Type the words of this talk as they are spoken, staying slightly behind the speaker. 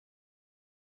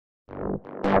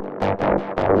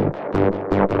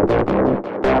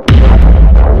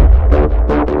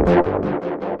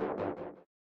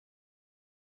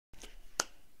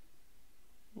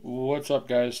What's up,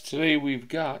 guys? Today we've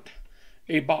got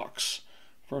a box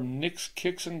from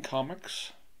nickskixandcomics,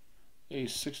 a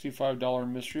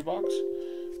 $65 mystery box.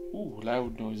 Ooh,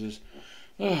 loud noises.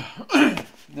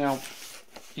 Now,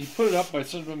 he put it up by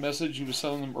sending him a message. He was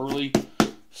selling them early,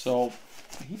 so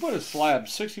he put a slab,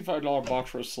 $65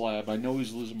 box for a slab. I know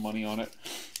he's losing money on it.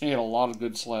 He had a lot of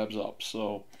good slabs up,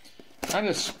 so kind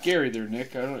of scary there,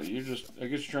 Nick. I guess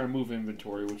you're trying to move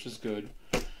inventory, which is good.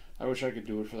 I wish I could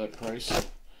do it for that price.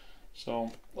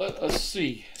 So let us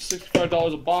see,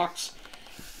 $65 a box.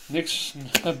 Nick's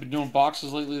have been doing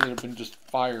boxes lately that have been just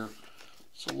fire.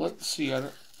 So let's see. I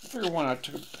figure why not.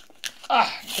 Took a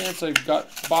chance. I've got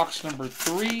box number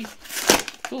 3.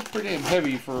 Feels pretty damn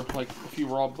heavy for like a few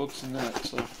raw books in that.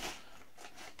 So,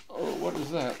 oh, what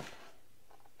is that?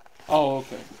 Oh,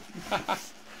 okay.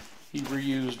 He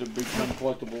reused a Big Time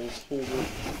Collectibles holder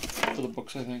for the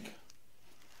books, I think.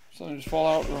 Something just fall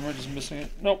out, or am I just missing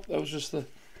it? Nope, that was just the.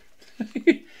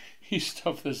 He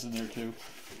stuffed this in there too.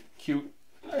 Cute.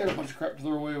 I got a bunch of crap to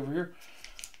throw away over here.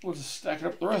 We'll just stack it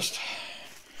up the rest.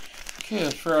 Okay,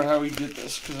 let's figure out how he did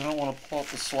this, because I don't want to pull out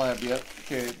the slab yet.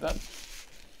 Okay, that...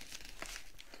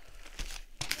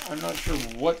 I'm not sure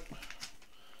what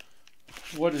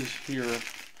is here.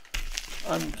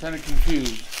 I'm kind of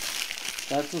confused.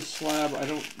 That's a slab. I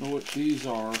don't know what these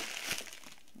are.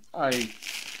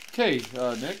 Okay,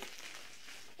 Nick.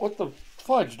 What the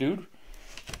fudge, dude?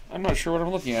 I'm not sure what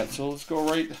I'm looking at, so let's go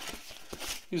right.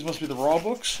 These must be the raw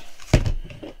books.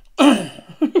 I'm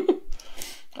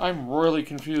royally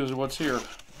confused what's here.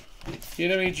 You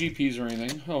didn't have any GPs or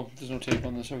anything. Oh, there's no tape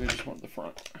on this. Okay, just one at the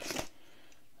front.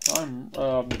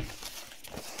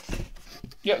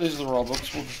 Yeah, these are the raw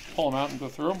books. We'll just pull them out and go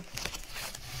through them.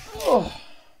 Oh,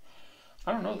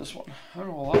 I don't know this one. I don't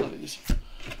know a lot of these.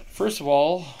 First of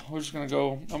all, we're just going to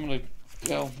go, I'm going to,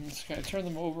 let's kind of turn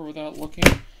them over without looking.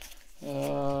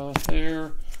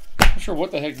 There. Not sure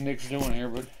what the heck Nick's doing here,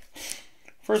 but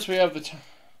first we have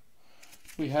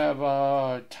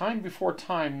Time Before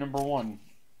Time #1.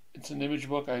 It's an image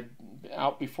book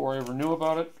out before I ever knew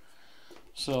about it.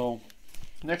 So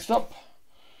next up,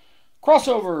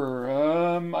 crossover.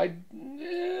 I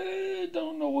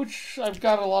don't know which. I've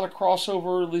got a lot of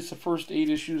crossover. At least the first 8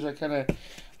 issues. I kind of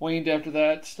waned after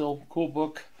that. Still cool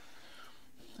book.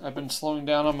 I've been slowing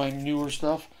down on my newer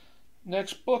stuff.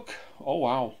 Next book. Oh,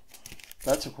 wow.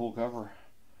 That's a cool cover.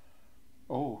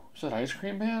 Oh, is that Ice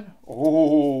Cream Man?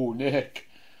 Oh, Nick.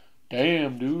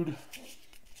 Damn, dude.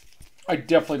 I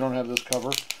definitely don't have this cover.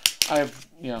 I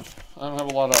don't have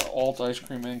a lot of alt Ice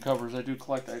Cream Man covers. I do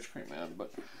collect Ice Cream Man,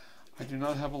 but I do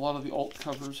not have a lot of the alt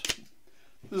covers.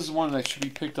 This is one that should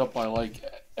be picked up by, like,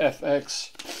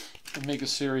 FX and make a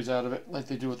series out of it, like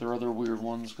they do with their other weird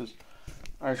ones, because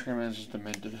Ice Cream Man is just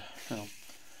demented.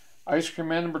 Ice Cream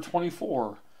Man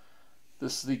 #24.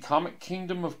 This is the Comic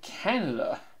Kingdom of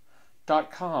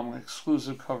Canada.com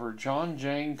exclusive cover. John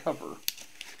Jang cover.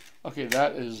 Okay,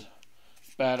 that is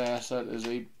badass.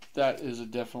 That is a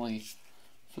definitely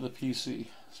for the PC.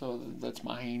 So that's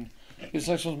mine. This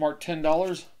next one's marked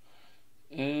 $10.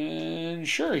 And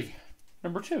Shuri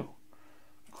 #2.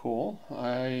 Cool.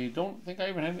 I don't think I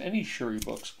even have any Shuri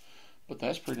books, but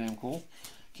that's pretty damn cool.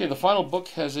 Okay, the final book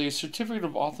has a certificate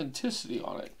of authenticity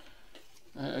on it.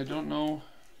 I don't know.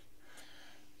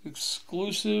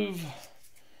 Exclusive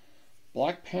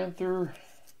Black Panther.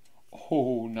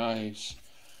 Oh, nice.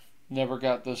 Never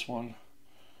got this one.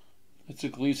 It's a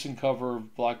Gleason cover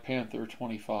of Black Panther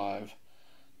 25.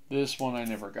 This one I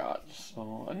never got.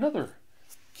 So another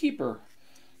keeper.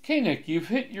 Okay, Nick, you've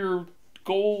hit your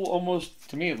goal almost,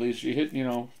 to me at least. You hit,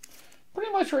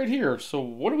 pretty much right here. So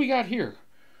what do we got here?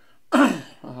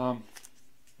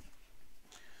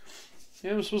 Yeah,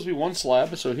 it was supposed to be one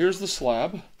slab, so here's the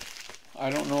slab.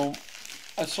 I don't know.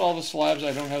 I saw the slabs.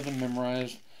 I don't have them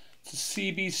memorized. It's a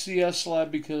CBCS slab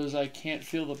because I can't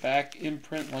feel the back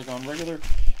imprint like on regular.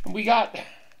 And we got,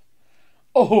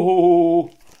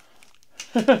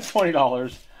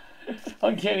 $20.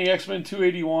 Uncanny X-Men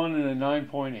 281 and a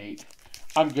 9.8.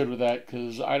 I'm good with that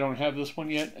because I don't have this one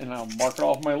yet, and I'll mark it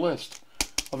off my list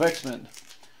of X-Men.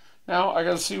 Now, I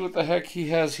got to see what the heck he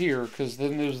has here, because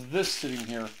then there's this sitting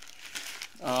here.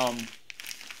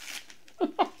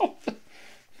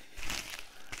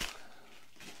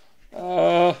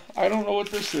 I don't know what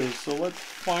this is, so let's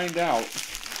find out.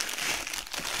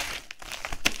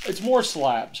 It's more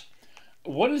slabs.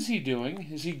 What is he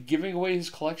doing? Is he giving away his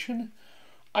collection?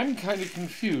 I'm kind of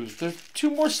confused. There's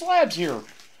 2 more slabs here.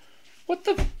 What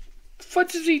the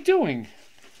fudge is he doing?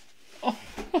 Oh,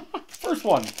 first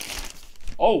one.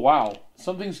 Oh, wow.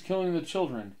 Something's killing the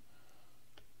children.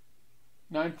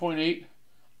 9.8.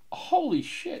 Holy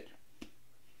shit.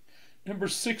 Number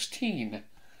 16.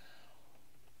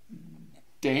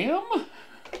 Damn.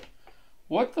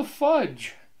 What the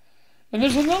fudge? And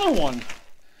there's another one.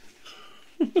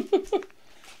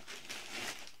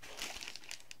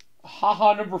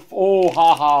 Haha, number 4. Oh,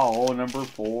 haha. Oh, number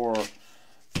 4.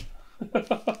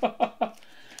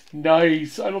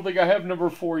 Nice. I don't think I have number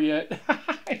 4 yet.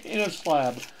 In a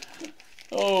slab.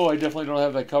 Oh, I definitely don't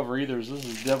have that cover either. So this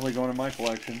is definitely going in my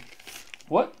collection.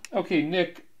 What? Okay,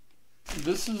 Nick.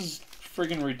 This is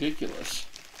friggin' ridiculous.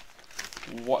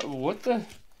 What the?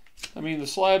 I mean, the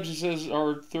slabs, it says,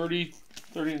 are 30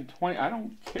 and 20. I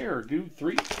don't care, dude.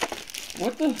 3.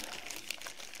 What the?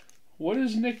 What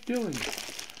is Nick doing?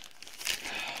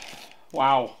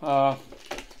 Wow.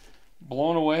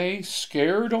 Blown away.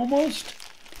 Scared, almost?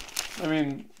 I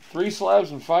mean, 3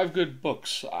 slabs and 5 good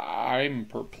books. I'm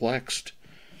perplexed.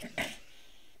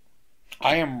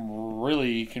 I am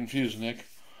really confused, Nick.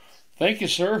 Thank you,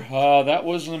 sir. That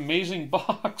was an amazing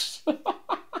box.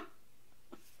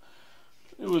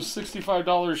 It was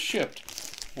 $65 shipped.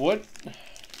 What?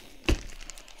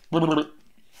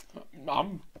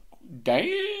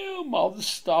 Damn. I'll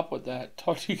just stop with that.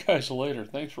 Talk to you guys later.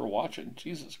 Thanks for watching.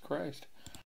 Jesus Christ.